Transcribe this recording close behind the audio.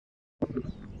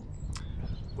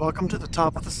Welcome to the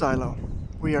top of the silo.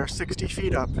 We are 60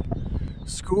 feet up.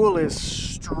 School is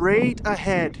straight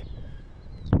ahead.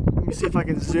 Let me see if I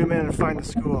can zoom in and find the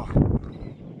school.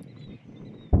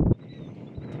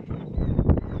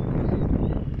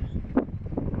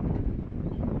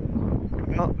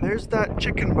 Well, there's that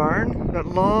chicken barn, that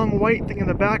long white thing in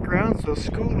the background, so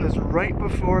school is right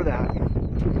before that.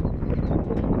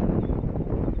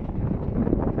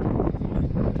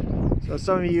 So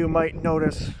some of you might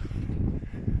notice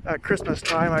at Christmas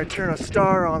time I turn a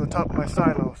star on the top of my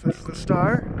silo. So this is the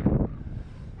star.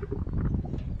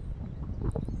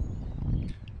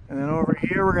 And then over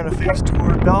here we're going to face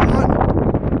toward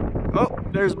Belmont. Oh,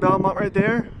 there's Belmont right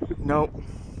there. Nope,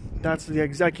 that's the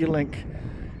Execulink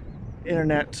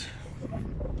internet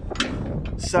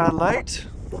satellite.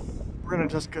 We're going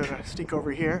to just sneak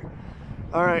over here.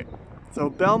 Alright, so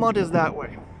Belmont is that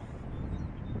way.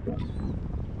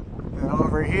 And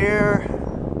over here,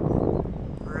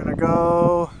 we're gonna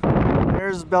go,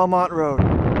 there's Belmont Road.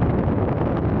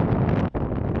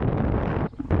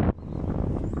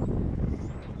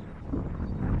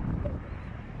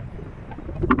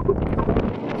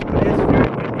 So it is very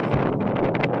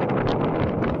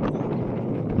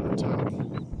windy on top.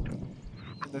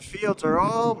 And the fields are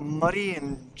all muddy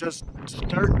and just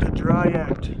starting to dry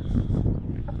out.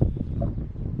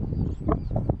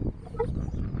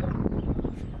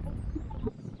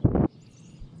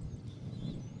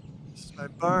 My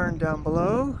barn down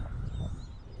below.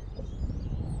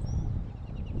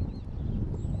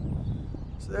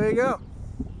 So there you go.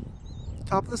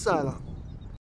 Top of the silo.